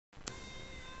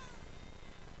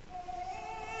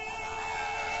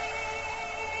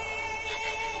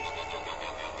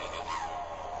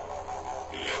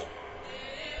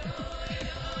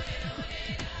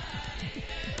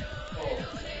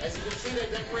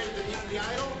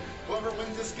Whoever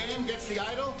wins this game gets the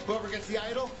idol. Whoever gets the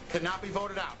idol cannot be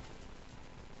voted out.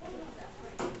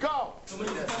 Go!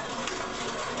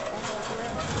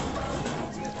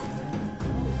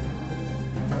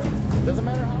 Doesn't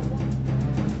matter how long.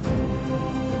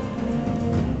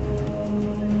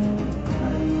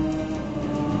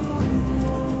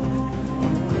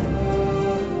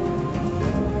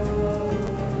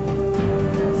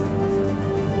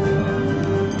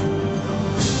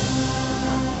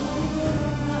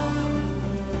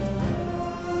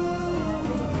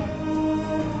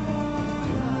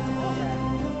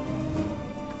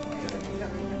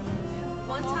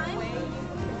 One time?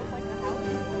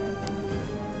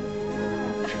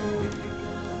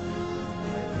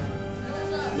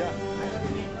 Yeah.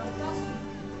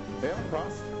 They haven't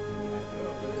crossed.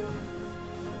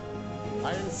 I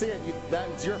didn't see it.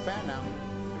 That's your fan now.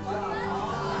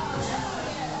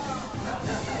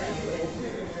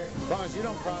 As long as you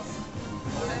don't cross.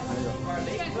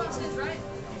 You can't cross this, right?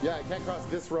 Yeah, I can't cross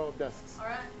this row of desks.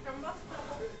 Alright, come on.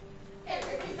 Hey,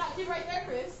 he's not you right there,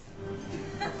 Chris.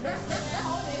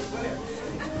 Hold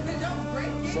it. Don't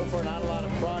break it. So far, not a lot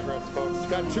of progress, folks.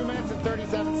 You've got 2 minutes and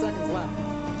 37 seconds left.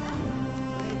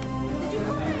 Did you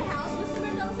go to the house, Mr.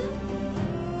 Mendoza?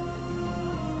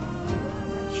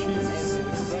 Jesus.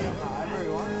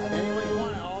 Any way you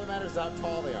want it. All that matters is how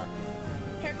tall they are.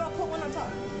 Here, go put one on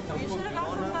top. You should have got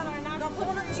some that are not. No, put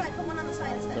one on the side. Put one on the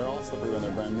side instead. They're all slippery when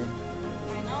they're brand new.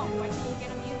 I know. Why can't you get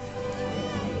them used?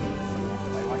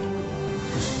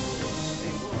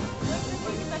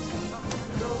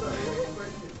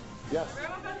 Yes.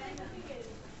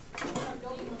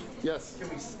 Yes. Can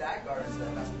we stack ours?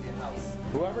 That has to be a house.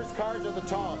 Whoever's cards are the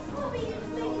tallest.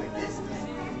 Like this?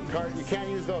 Card, you can't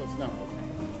use those, no.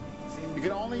 You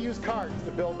can only use cards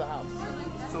to build the house.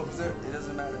 So it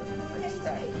doesn't matter. Like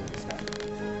stack.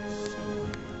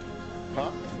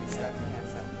 Huh? Stack, you can't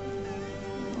stack.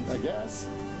 I guess.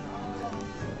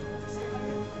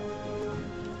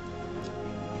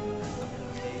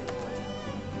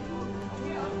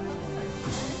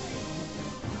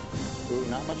 Ooh,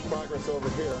 not much progress over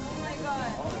here. Oh my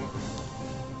god.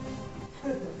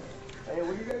 Hey, what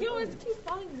are you guys You always keep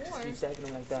falling more. Keep stacking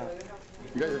them like that.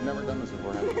 You guys have never done this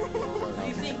before, have you? What do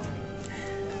you think?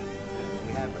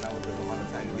 We have, but now we're taking a lot of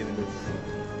time to get into this.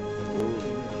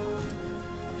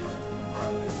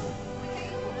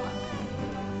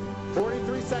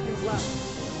 43 seconds left.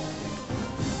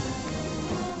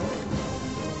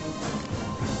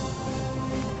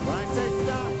 When I say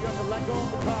stop, you have to let go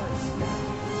of the cards.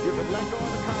 You have to let go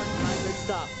of the cards when I say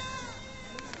stop.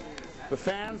 The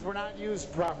fans were not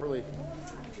used properly.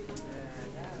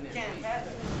 Can't have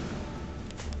it.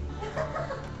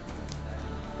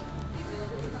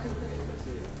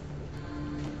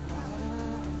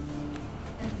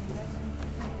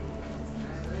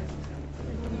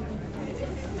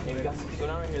 Hey, we got some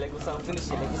going on right here. Like, let's start finish it.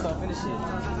 Like, let's start finish it.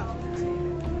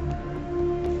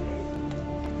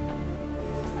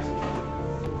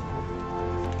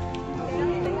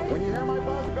 When you hear my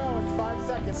buzz go, it's 5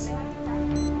 seconds.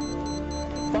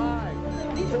 5,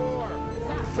 4,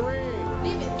 3,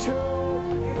 2,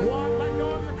 1. Let go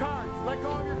of your cards. Let go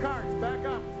of your cards. Back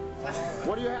up.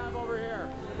 What do you have over here?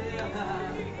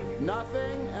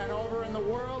 Nothing. And over in the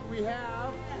world, we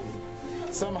have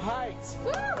some heights.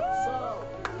 So,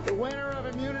 the winner of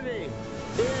immunity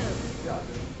is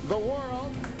the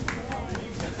world.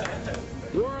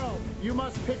 World, you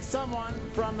must pick someone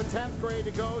from the 10th grade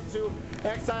to go to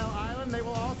Exile Island. They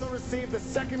will also receive the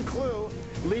second clue,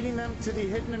 leading them to the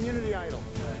hidden immunity idol.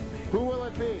 Who will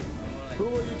it be? Who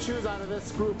will you choose out of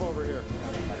this group over here?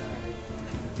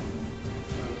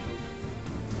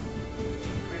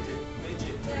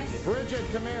 Bridget,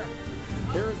 come here.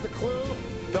 Here is the clue.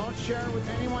 Don't share it with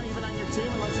anyone, even on your team,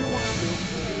 unless you want to.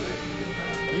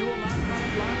 You will not come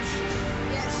at lunch.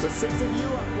 Yes. The 6 of you,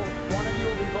 one of you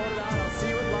will be voted out. I'll see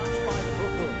you at lunch by the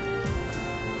book room.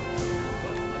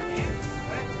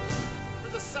 For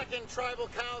the second tribal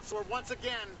council, where once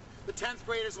again, the 10th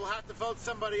graders will have to vote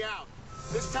somebody out.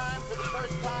 This time, for the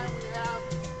first time, we have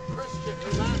Christian,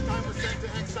 who last time was sent to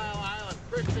Exile Island.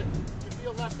 Christian, you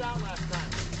feel left out last time?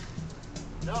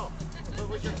 No. But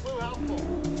was your clue helpful?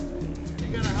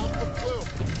 You got a helpful clue.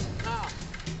 Now,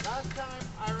 last time,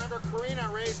 I remember Karina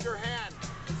raised her hand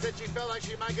and said she felt like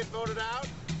she might get voted out.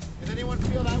 Does anyone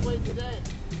feel that way today?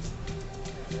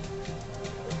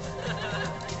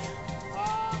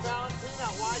 Valentina,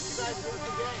 why did you guys lose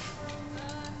the game?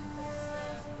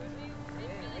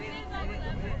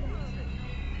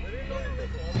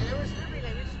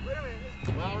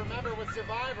 Well, remember with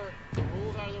Survivor, the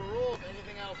rules are the rules,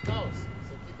 anything else goes.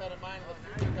 So keep that in mind in the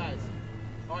future, guys.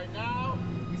 All right, now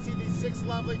we see these 6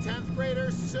 lovely 10th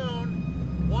graders,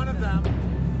 soon one of them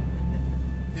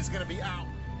is going to be out.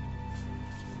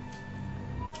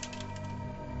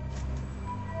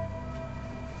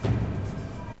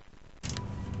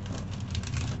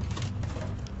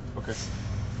 Okay.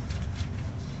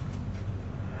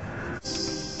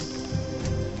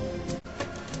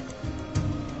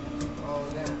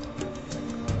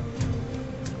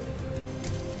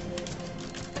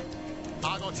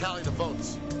 I'll go tally the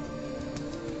votes.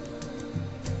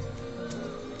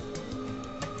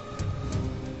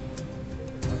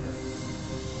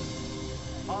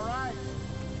 All right.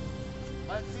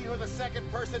 Let's see who the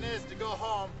second person is to go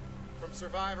home from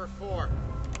Survivor 4.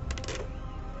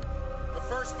 The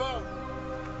first vote,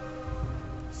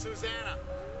 Susanna.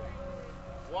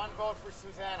 1 vote for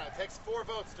Susanna. It takes 4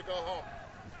 votes to go home.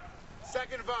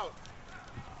 Second vote,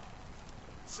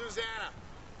 Susanna.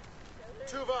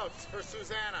 2 votes for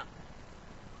Susanna.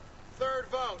 Third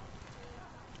vote,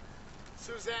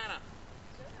 Susanna.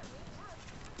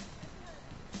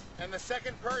 And the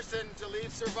second person to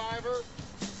leave Survivor,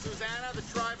 Susanna, the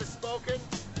tribe has spoken.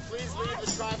 Please leave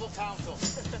the tribal council.